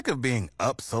of being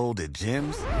upsold at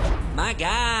gyms? My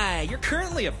guy, you're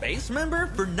currently a base member?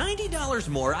 For $90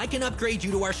 more, I can upgrade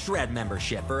you to our Shred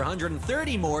membership. For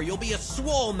 $130 more, you'll be a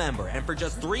Swole member. And for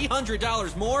just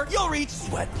 $300 more, you'll reach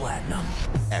Sweat Platinum.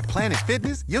 At Planet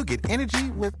Fitness, you'll get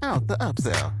energy without the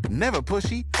upsell. Never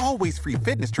pushy, always free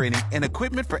fitness training and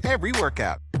equipment for every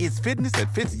workout. It's fitness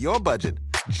that fits your budget.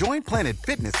 Join Planet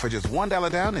Fitness for just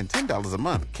 $1 down and $10 a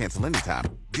month. Cancel anytime.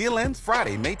 Deal ends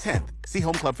Friday, May 10th. See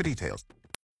Home Club for details.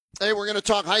 Hey, we're going to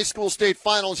talk high school state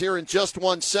finals here in just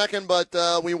 1 second, but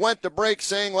we went to break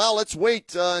saying, well, let's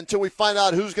wait until we find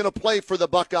out who's going to play for the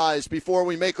Buckeyes before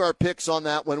we make our picks on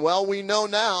that one. Well, we know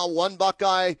now one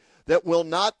Buckeye that will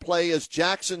not play is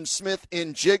Jackson Smith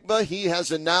in Jigba. He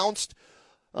has announced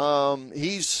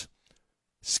he's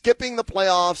skipping the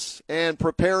playoffs and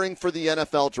preparing for the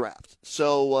NFL draft.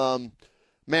 So,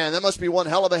 man, that must be one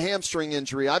hell of a hamstring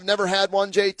injury. I've never had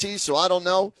one, JT, so I don't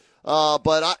know.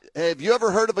 But have you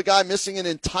ever heard of a guy missing an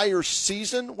entire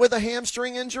season with a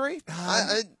hamstring injury?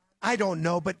 I don't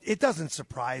know, but it doesn't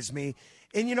surprise me.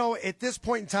 And, you know, at this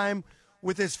point in time,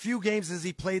 with as few games as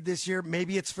he played this year,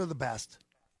 maybe it's for the best.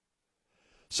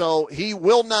 So he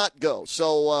will not go.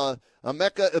 So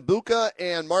Emeka Ibuka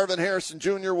and Marvin Harrison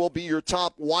Jr. will be your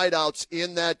top wideouts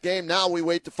in that game. Now we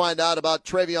wait to find out about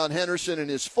Travion Henderson and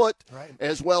his foot, right,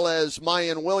 as well as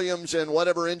Mayan Williams and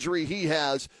whatever injury he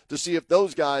has, to see if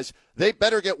those guys, they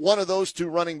better get one of those two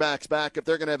running backs back if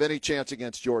they're going to have any chance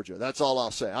against Georgia. That's all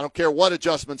I'll say. I don't care what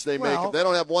adjustments they make. If they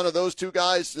don't have one of those two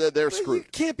guys, they're screwed.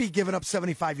 You can't be giving up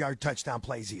 75-yard touchdown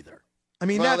plays either. I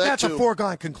mean, that's a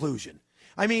foregone conclusion.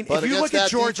 I mean, but if you look at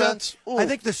Georgia, defense, I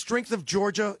think the strength of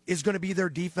Georgia is going to be their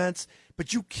defense,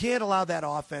 but you can't allow that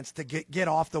offense to get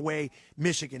off the way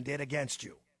Michigan did against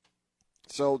you.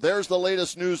 So there's the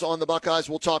latest news on the Buckeyes.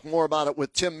 We'll talk more about it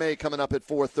with Tim May coming up at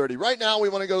 4:30. Right now, we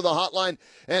want to go to the hotline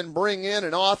and bring in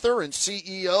an author and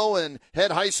CEO and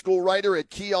head high school writer at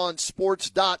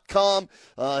KeonSports.com.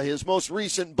 His most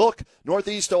recent book,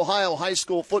 Northeast Ohio High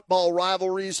School Football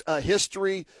Rivalries, a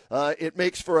History. It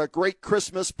makes for a great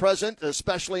Christmas present,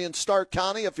 especially in Stark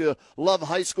County if you love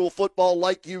high school football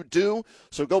like you do.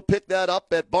 So go pick that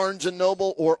up at Barnes &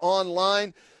 Noble or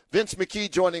online. Vince McKee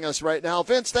joining us right now.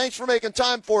 Vince, thanks for making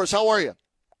time for us. How are you?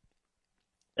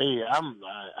 Hey,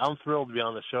 I'm thrilled to be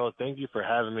on the show. Thank you for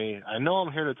having me. I know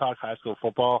I'm here to talk high school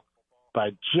football, but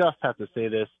I just have to say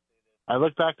this. I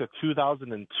look back to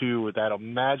 2002 with that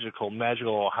magical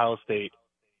Ohio State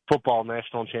football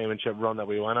national championship run that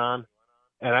we went on,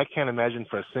 and I can't imagine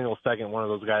for a single second one of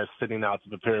those guys sitting out to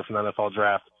prepare for the NFL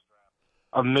draft.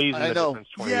 Amazing. I know.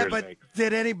 Yeah, but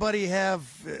did anybody have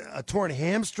a torn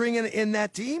hamstring in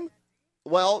that team?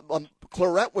 Well,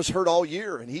 Clarett was hurt all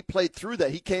year, and he played through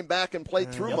that. He came back and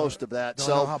played through most of that. Don't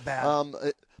know how bad.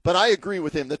 But I agree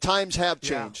with him. The times have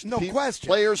changed. No question.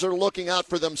 Players are looking out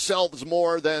for themselves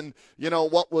more than,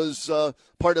 what was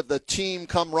part of the team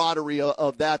camaraderie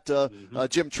of that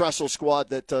Jim Tressel squad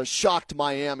that shocked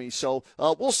Miami. So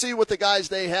we'll see what the guys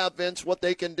they have, Vince, what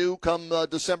they can do come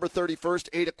December 31st,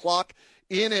 8 o'clock.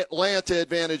 In Atlanta,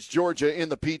 advantage Georgia in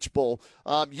the Peach Bowl.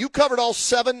 You covered all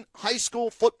 7 high school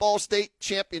football state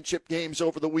championship games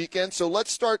over the weekend. So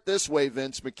let's start this way,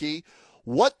 Vince McKee.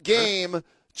 What game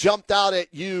jumped out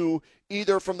at you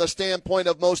either from the standpoint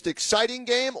of most exciting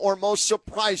game or most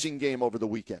surprising game over the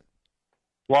weekend?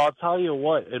 Well, I'll tell you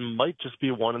what, it might just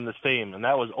be one and the same, and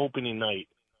that was opening night.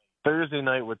 Thursday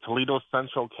night with Toledo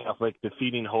Central Catholic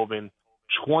defeating Hoban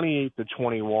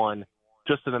 28-21.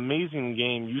 Just an amazing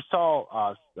game. You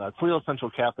saw Toledo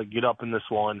Central Catholic get up in this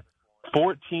one,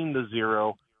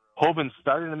 14-0. Hoban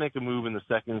starting to make a move in the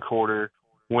second quarter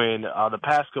when the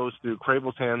pass goes through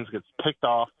Crable's hands, gets picked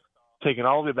off, taken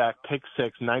all the way back, pick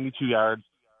 6, 92 yards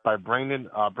by Braden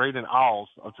Owls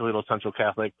of Toledo Central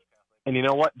Catholic. And you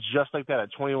know what? Just like that, at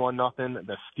 21-0,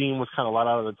 the steam was kind of let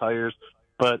out of the tires.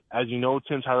 But as you know,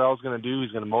 Tim Tyrell is going to do,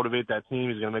 he's going to motivate that team.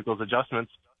 He's going to make those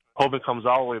adjustments. Hoban comes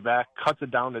all the way back, cuts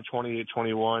it down to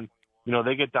 28-21.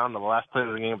 They get down to the last play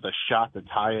of the game with a shot to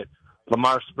tie it.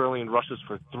 Lamar Sperling rushes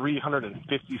for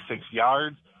 356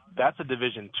 yards. That's a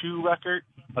Division II record.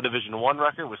 A Division I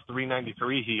record was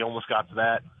 393. He almost got to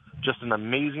that. Just an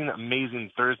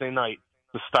amazing Thursday night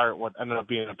to start what ended up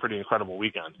being a pretty incredible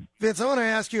weekend. Vince, I want to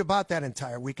ask you about that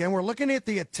entire weekend. We're looking at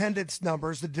the attendance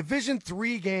numbers. The Division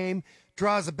III game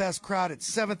draws the best crowd at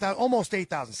 7,000, almost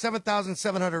 8,000,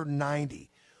 7,790.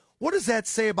 What does that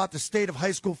say about the state of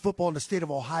high school football in the state of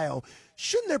Ohio?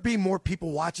 Shouldn't there be more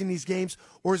people watching these games,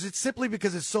 or is it simply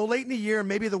because it's so late in the year and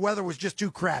maybe the weather was just too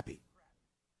crappy?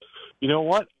 You know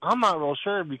what? I'm not real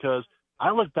sure because I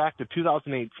look back to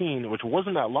 2018, which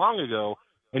wasn't that long ago,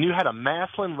 and you had a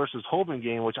Massillon versus Hoban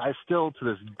game, which I still, to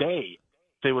this day,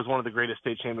 say was one of the greatest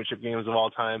state championship games of all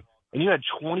time. And you had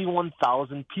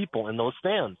 21,000 people in those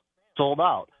stands, sold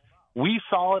out. We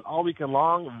saw it all weekend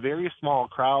long, very small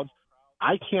crowds.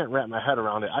 I can't wrap my head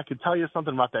around it. I could tell you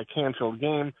something about that Canfield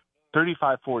game,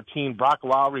 35-14, Brock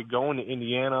Lowry going to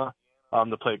Indiana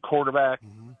to play quarterback.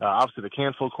 Obviously, the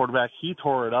Canfield quarterback, he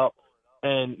tore it up.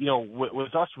 And, you know,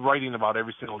 with us writing about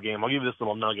every single game, I'll give you this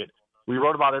little nugget. We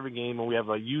wrote about every game, and we have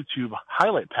a YouTube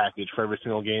highlight package for every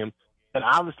single game. And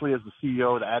obviously, as the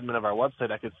CEO, the admin of our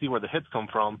website, I could see where the hits come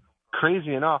from.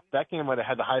 Crazy enough, that game might have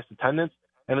had the highest attendance,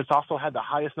 and it's also had the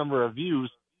highest number of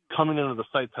views coming into the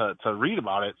site to read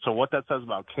about it. So what that says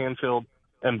about Canfield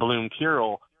and Bloom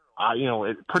Carroll, you know,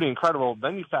 it's pretty incredible.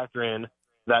 Then you factor in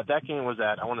that game was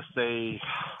at, I want to say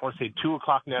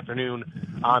 2:00 in the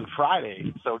afternoon on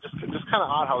Friday. So just kind of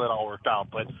odd how that all worked out.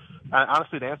 But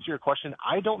honestly, to answer your question,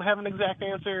 I don't have an exact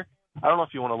answer. I don't know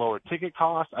if you want to lower ticket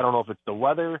costs. I don't know if it's the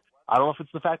weather. I don't know if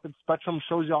it's the fact that Spectrum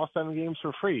shows you all 7 games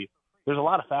for free. There's a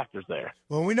lot of factors there.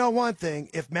 Well, we know one thing.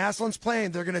 If Massillon's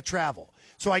playing, they're going to travel.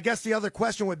 So I guess the other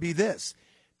question would be this.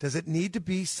 Does it need to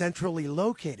be centrally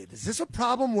located? Is this a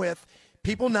problem with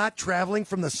people not traveling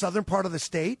from the southern part of the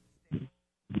state?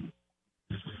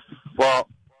 Well,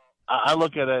 I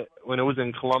look at it, when it was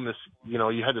in Columbus, you know,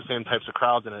 you had the same types of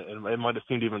crowds, and it might have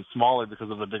seemed even smaller because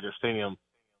of the bigger stadium.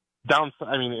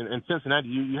 In Cincinnati,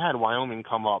 you had Wyoming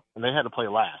come up, and they had to play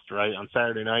last, right, on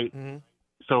Saturday night. Mm-hmm.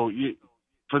 So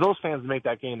for those fans to make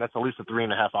that game, that's at least a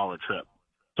 3.5-hour trip.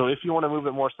 So if you want to move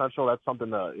it more central, that's something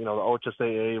the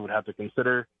OHSAA would have to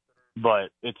consider.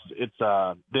 But it's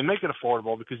they make it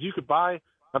affordable because you could buy.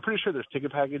 I'm pretty sure there's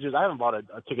ticket packages. I haven't bought a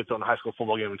ticket to a high school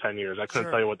football game in 10 years. I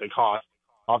couldn't tell you what they cost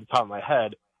off the top of my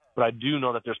head, but I do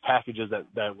know that there's packages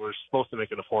that were supposed to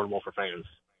make it affordable for fans.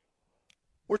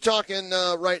 We're talking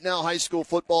right now high school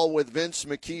football with Vince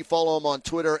McKee. Follow him on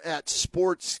Twitter at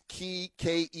SportsKey,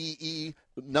 KEE,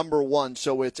 #1.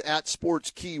 So it's at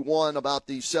SportsKey1 about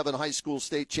the 7 high school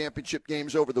state championship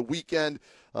games over the weekend.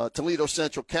 Toledo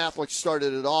Central Catholic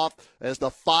started it off as the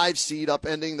 5 seed,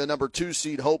 upending the number 2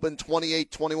 seed Hoban,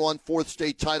 28-21, 4th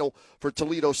state title for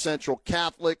Toledo Central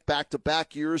Catholic.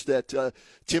 Back-to-back years that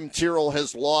Tim Tyrrell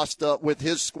has lost with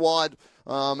his squad.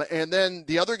 And then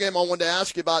the other game I wanted to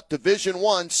ask you about, Division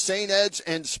I, St. Ed's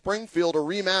and Springfield, a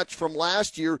rematch from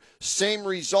last year. Same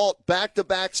result,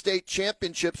 back-to-back state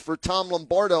championships for Tom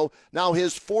Lombardo. Now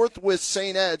his 4th with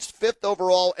St. Ed's, 5th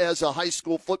overall as a high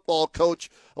school football coach.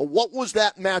 What was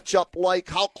that matchup like?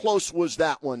 How close was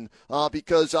that one?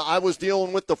 Because I was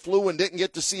dealing with the flu and didn't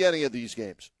get to see any of these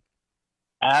games.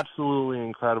 Absolutely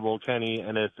incredible, Kenny.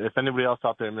 And if anybody else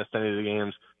out there missed any of the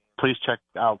games, please check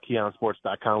out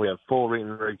KeyOnSports.com. We have full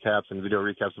written recaps and video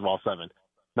recaps of all 7.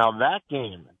 Now, that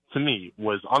game, to me,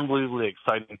 was unbelievably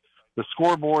exciting. The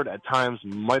scoreboard at times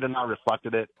might have not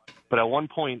reflected it, but at one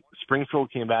point,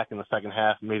 Springfield came back in the second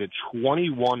half and made it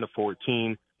 21-14,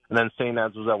 and then St.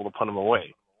 Ed's was able to put them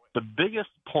away. The biggest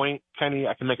point, Kenny,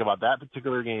 I can make about that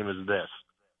particular game is this.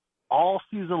 All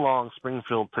season long,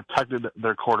 Springfield protected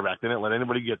their quarterback. They didn't let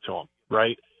anybody get to him,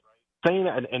 right? Saying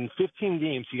that in 15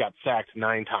 games, he got sacked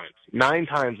 9 times. 9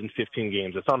 times in 15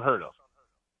 games. It's unheard of.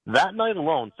 That night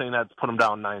alone, St. Ed's put him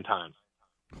down 9 times.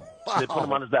 Wow. They put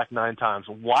him on his back 9 times.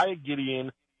 Wyatt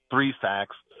Gideon, 3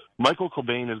 sacks. Michael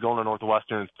Cobain is going to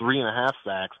Northwestern, 3.5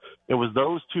 sacks. It was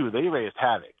those 2. They raised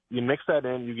havoc. You mix that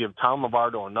in, you give Tom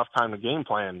Lombardo enough time to game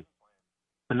plan,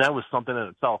 and that was something in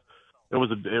itself. It was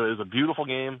a beautiful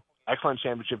game, excellent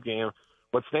championship game.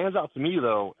 What stands out to me,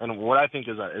 though, and what I think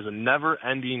is a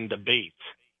never-ending debate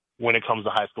when it comes to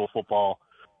high school football,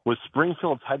 was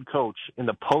Springfield's head coach in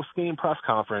the post-game press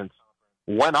conference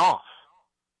went off.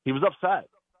 He was upset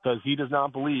because he does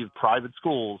not believe private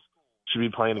schools should be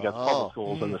playing against public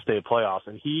schools in the state playoffs.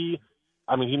 And he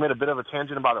made a bit of a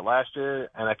tangent about it last year,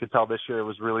 and I could tell this year it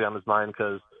was really on his mind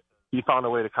because he found a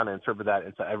way to kind of interpret that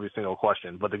into every single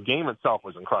question. But the game itself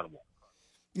was incredible.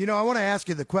 You know, I want to ask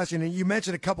you the question, and you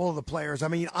mentioned a couple of the players. I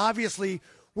mean, obviously,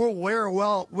 we're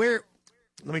well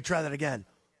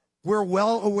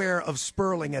aware of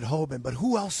Sperling at Hoban, but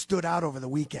who else stood out over the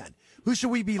weekend? Who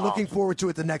should we be looking forward to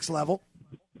at the next level?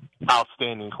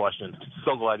 Outstanding question.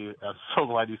 So glad you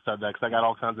said that because I got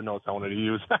all kinds of notes I wanted to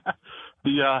use.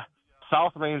 The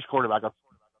South Range quarterback,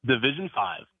 Division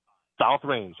V, South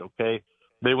Range, okay?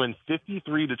 They win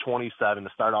 53-27 to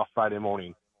start off Friday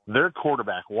morning. Their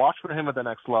quarterback, watch for him at the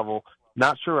next level.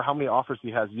 Not sure how many offers he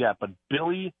has yet, but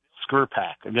Billy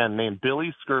Skirpak, again, named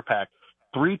Billy Skirpak,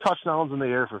 3 touchdowns in the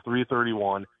air for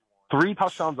 331, 3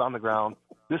 touchdowns on the ground.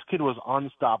 This kid was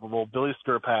unstoppable. Billy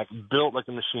Skirpak, built like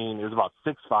a machine. He was about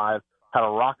 6'5", had a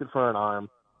rocket for an arm.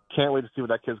 Can't wait to see what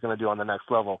that kid's going to do on the next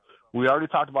level. We already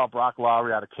talked about Brock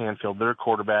Lowry out of Canfield, their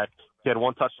quarterback. He had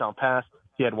 1 touchdown pass,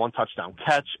 he had 1 touchdown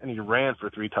catch, and he ran for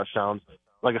 3 touchdowns.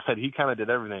 Like I said, he kind of did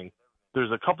everything.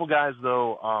 There's a couple guys,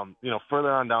 though,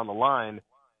 further on down the line,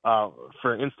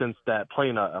 for instance, that play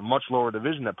in a much lower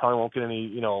division that probably won't get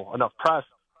any, enough press.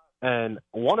 And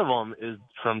one of them is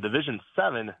from Division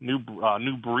 7,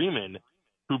 New Bremen,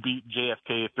 who beat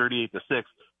JFK 38-6.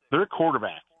 Their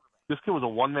quarterback, this kid was a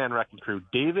one-man wrecking crew.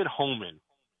 David Homan,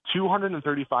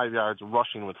 235 yards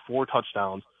rushing with 4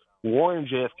 touchdowns. Warren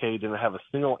JFK didn't have a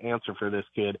single answer for this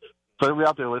kid. So everybody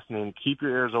out there listening, keep your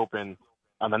ears open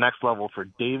on the next level for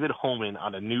David Homan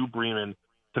out of New Bremen.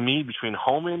 To me, between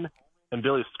Homan and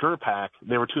Billy Skurpak,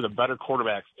 they were 2 of the better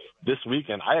quarterbacks this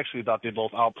weekend. I actually thought they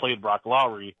both outplayed Brock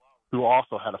Lowry, who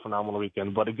also had a phenomenal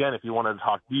weekend. But again, if you wanted to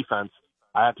talk defense,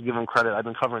 I have to give them credit. I've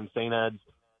been covering St. Ed's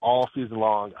all season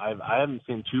long. I haven't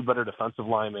seen 2 better defensive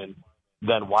linemen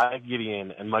than Wyatt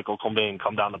Gideon and Michael Combane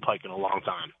come down the pike in a long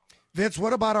time. Vince,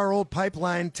 what about our old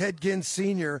pipeline, Ted Ginn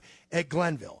Sr. at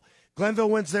Glenville? Glenville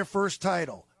wins their first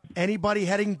title. Anybody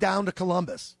heading down to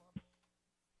Columbus?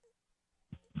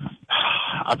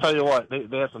 I'll tell you what,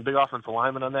 they have some big offensive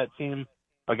linemen on that team.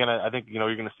 Again, I think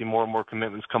you're going to see more and more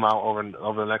commitments come out over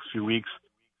the next few weeks.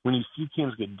 When you see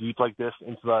teams get deep like this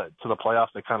into the playoffs,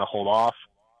 they kind of hold off.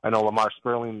 I know Lamar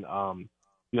Sperling.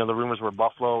 The rumors were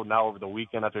Buffalo. Now over the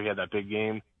weekend, after he had that big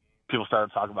game, people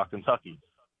started talking about Kentucky.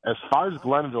 As far as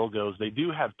Glenville goes, they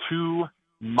do have 2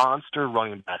 monster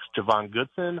running backs, Javon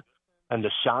Goodson and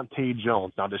Deshaunte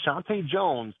Jones. Now, Deshaunte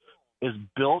Jones is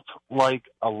built like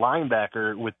a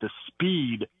linebacker with the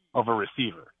speed of a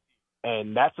receiver.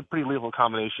 And that's a pretty lethal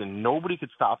combination. Nobody could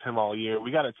stop him all year.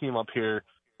 We got a team up here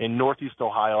in Northeast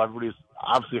Ohio. Everybody's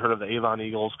obviously heard of the Avon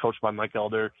Eagles, coached by Mike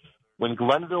Elder. When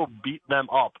Glenville beat them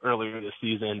up earlier this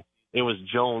season, it was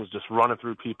Jones just running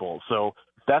through people. So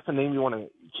that's a name you want to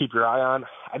keep your eye on.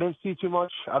 I didn't see too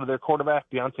much out of their quarterback,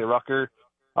 Deontay Rucker.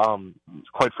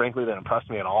 Quite frankly, that impressed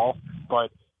me at all.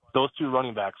 But those 2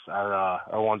 running backs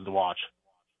are ones to watch.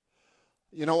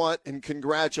 You know what? And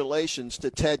congratulations to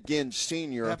Ted Ginn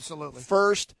Sr. Absolutely.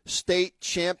 First state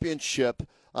championship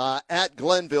at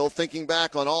Glenville, thinking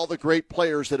back on all the great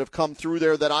players that have come through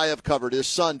there that I have covered. His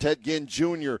son, Ted Ginn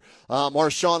Jr.,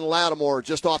 Marshawn Lattimore,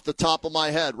 just off the top of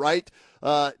my head, right?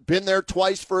 Been there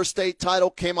twice for a state title,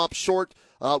 came up short.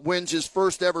 Wins his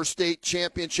first ever state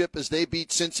championship as they beat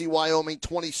Cincy, Wyoming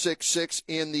 26-6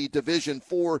 in the Division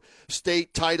IV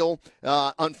state title.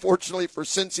 Unfortunately for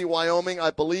Cincy, Wyoming,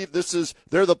 I believe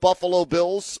they're the Buffalo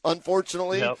Bills,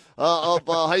 unfortunately, yep. of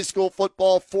high school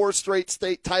football. 4 straight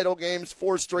state title games,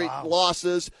 4 straight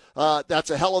losses. That's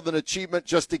a hell of an achievement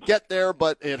just to get there,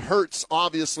 but it hurts,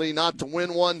 obviously, not to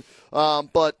win one.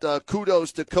 But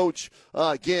kudos to Coach,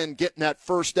 again, getting that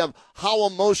first step. How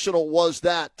emotional was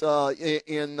that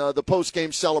in the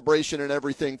post-game celebration and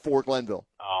everything for Glenville?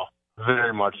 Oh,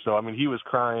 very much so. I mean, he was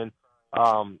crying.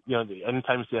 Anytime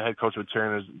you see a head coach with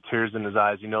tears in his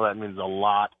eyes, that means a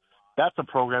lot. That's a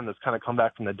program that's kind of come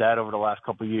back from the dead over the last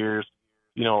couple of years.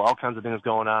 All kinds of things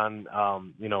going on.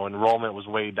 Enrollment was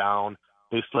way down.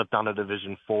 They slipped down to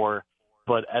Division IV.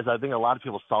 But as I think a lot of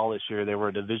people saw this year, they were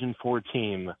a Division IV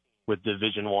team with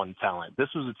Division I talent. This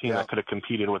was a team that could have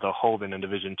competed with a Hoban in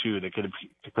Division II. They could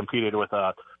have competed with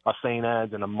a St.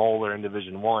 Ed's and a Moeller in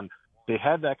Division I. They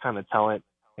had that kind of talent,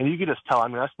 and you could just tell. I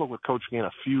mean, I spoke with Coach Ginn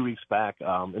a few weeks back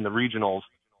in the regionals,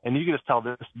 and you could just tell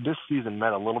this season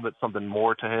meant a little bit something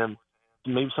more to him,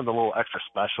 maybe something a little extra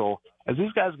special. As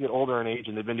these guys get older in age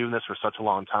and they've been doing this for such a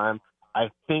long time, I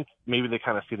think maybe they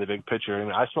kind of see the big picture. I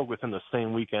mean, I spoke with him the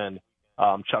same weekend.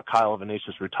 Chuck Kyle of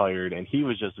Ignatius retired, and he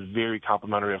was just very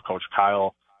complimentary of Coach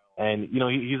Kyle. And,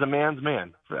 he's a man's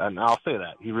man, and I'll say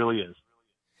that. He really is.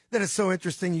 That is so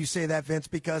interesting you say that, Vince,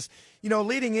 because,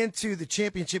 leading into the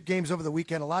championship games over the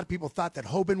weekend, a lot of people thought that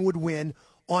Hoban would win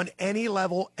on any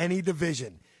level, any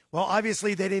division. Well,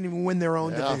 obviously, they didn't even win their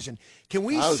own division. Can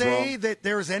we say that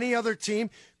there's any other team?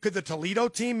 Could the Toledo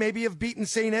team maybe have beaten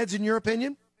St. Ed's, in your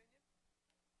opinion?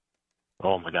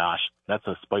 Oh, my gosh. That's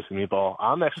a spicy meatball.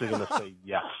 I'm actually going to say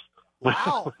yes.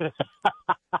 Wow. And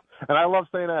I love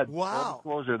St. Ed's. Wow.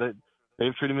 Full disclosure,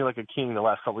 they've treated me like a king the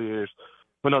last couple of years.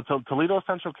 But no, Toledo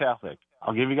Central Catholic,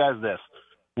 I'll give you guys this.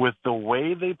 With the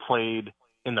way they played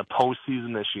in the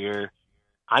postseason this year,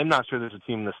 I'm not sure there's a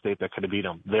team in the state that could have beat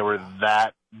them. They were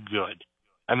that good.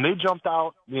 I mean, they jumped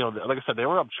out, like I said, they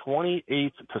were up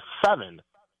 28-7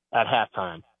 at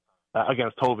halftime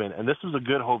against Hoban, and this was a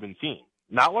good Hoban team.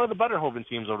 Not one of the better Hoban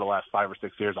teams over the last 5 or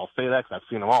 6 years. I'll say that because I've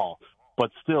seen them all.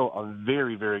 But still a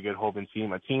very, very good Hoban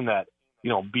team, a team that,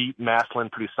 beat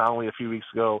Massillon pretty soundly a few weeks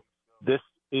ago. This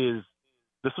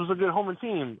was a good Hoban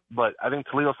team, but I think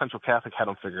Toledo Central Catholic had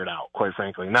them figured out, quite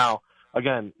frankly. Now,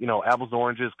 again, apples to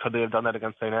oranges. Could they have done that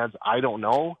against St. Ed's? I don't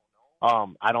know. I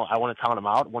want to count them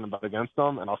out. Wouldn't bet against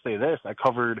them. And I'll say this: I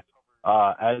covered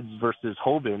Ed's versus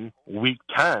Hoban week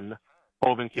 10.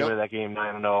 Hoban came into that game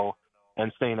 9-0,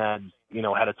 and St. Ed's,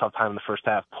 had a tough time in the first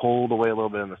half, pulled away a little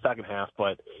bit in the second half.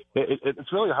 But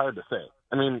it's really hard to say.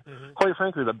 I mean, quite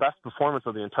frankly, the best performance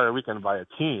of the entire weekend by a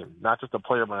team, not just a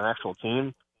player, but an actual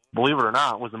team, believe it or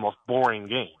not, was the most boring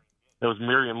game. It was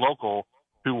Marion Local,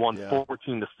 who won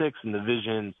 14-6 in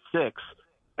Division 6,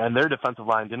 and their defensive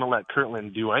line didn't let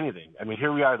Kirtland do anything. I mean,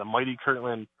 here we are, the mighty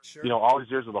Kirtland, all these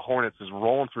years with the Hornets is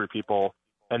rolling through people,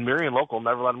 and Marion Local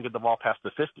never let them get the ball past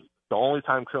the 50. The only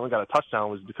time Kirtland got a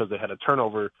touchdown was because they had a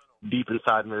turnover deep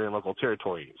inside Marion Local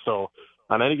territory. So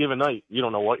on any given night, you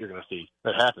don't know what you're going to see.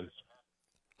 It happens.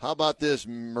 How about this?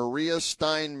 Maria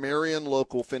Stein Marion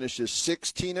Local finishes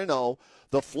 16-0.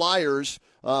 The Flyers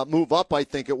move up, I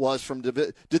think it was, from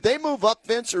Division. Did they move up,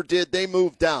 Vince, or did they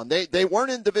move down? They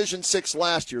weren't in Division 6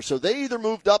 last year, so they either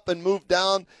moved up and moved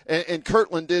down, and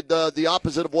Kirtland did the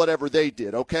opposite of whatever they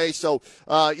did, okay? So,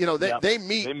 they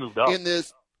meet in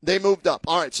this. They moved up.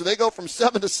 All right, so they go from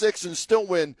 7-6 and still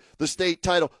win the state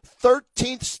title.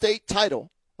 13th state title.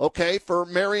 Okay, for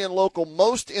Marion Local,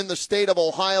 most in the state of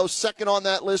Ohio. Second on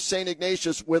that list, St.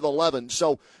 Ignatius with 11.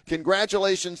 So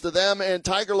congratulations to them. And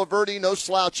Tiger Laverde, no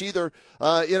slouch either.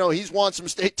 He's won some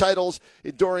state titles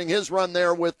during his run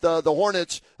there with the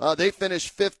Hornets. They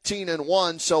finished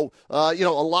 15-1. So, a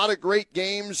lot of great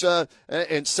games.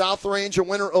 And South Range, a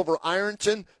winner over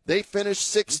Ironton. They finished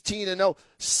 16-0.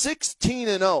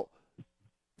 16-0.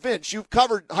 Vince, you've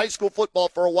covered high school football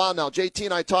for a while now. JT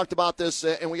and I talked about this,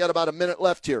 and we got about a minute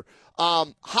left here.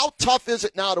 How tough is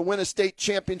it now to win a state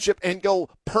championship and go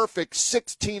perfect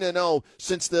 16-0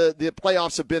 since the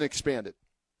playoffs have been expanded?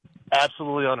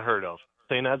 Absolutely unheard of.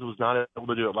 St. Ed's was not able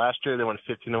to do it last year. They went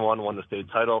 15-1, won the state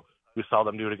title. We saw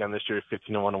them do it again this year,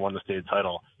 15-1, and won the state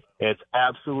title. It's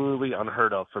absolutely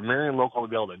unheard of. For Marion Local to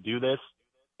be able to do this,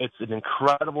 it's an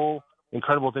incredible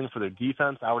thing for their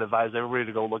defense. I would advise everybody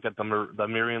to go look at the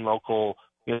Marion Local,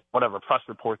 press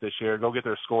report this year. Go get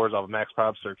their scores off of Max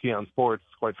Props or Keon Sports.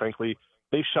 Quite frankly,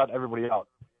 they shut everybody out.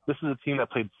 This is a team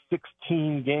that played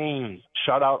 16 games,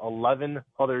 shut out 11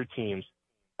 other teams.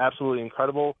 Absolutely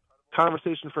incredible.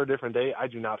 Conversation for a different day. I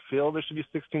do not feel there should be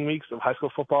 16 weeks of high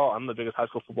school football. I'm the biggest high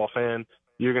school football fan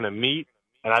you're going to meet,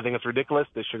 and I think it's ridiculous.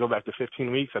 They should go back to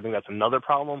 15 weeks. I think that's another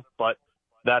problem. But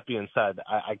that being said,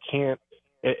 I can't.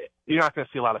 You're not going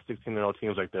to see a lot of 16-0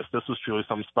 teams like this. This was truly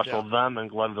something special. Them and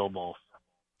Glenville both.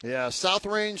 Yeah, South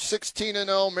Range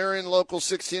 16-0, Marion Local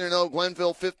 16-0,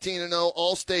 Glenville 15-0,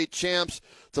 all-state champs.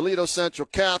 Toledo Central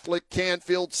Catholic,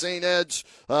 Canfield, St. Ed's,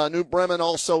 New Bremen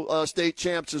also state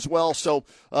champs as well. So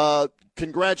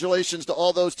congratulations to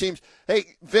all those teams.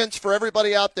 Hey, Vince, for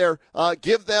everybody out there,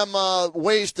 give them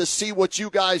ways to see what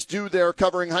you guys do there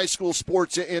covering high school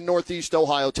sports in Northeast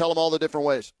Ohio. Tell them all the different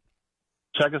ways.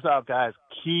 Check us out, guys.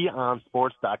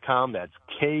 KeyOnSports.com. That's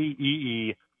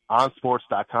KEE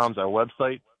onsports.com is our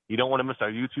website. You don't want to miss our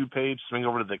YouTube page. Swing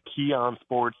over to the Key On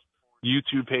Sports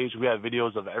YouTube page. We have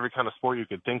videos of every kind of sport you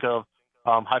could think of.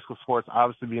 High school sports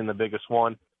obviously being the biggest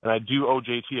one. And I do owe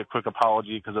JT a quick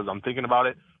apology because as I'm thinking about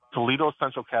it, Toledo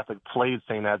Central Catholic played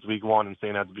St. Ed's week 1 and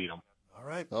St. Ed's beat them. All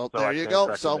right. Well, so there you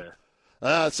go.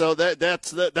 So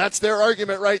that's their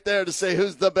argument right there to say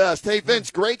who's the best. Hey, Vince,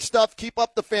 great stuff. Keep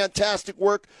up the fantastic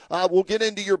work. We'll get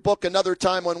into your book another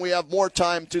time when we have more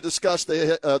time to discuss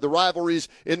the rivalries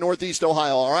in Northeast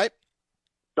Ohio, all right?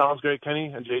 Sounds great,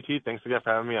 Kenny and JT. Thanks again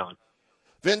for having me on.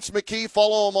 Vince McKee,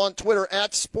 follow him on Twitter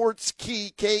at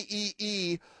SportsKey,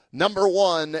 KEE,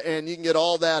 #1, and you can get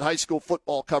all that high school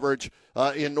football coverage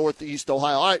in Northeast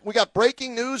Ohio. All right, we got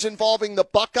breaking news involving the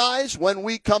Buckeyes. When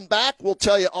we come back, we'll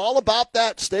tell you all about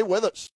that. Stay with us.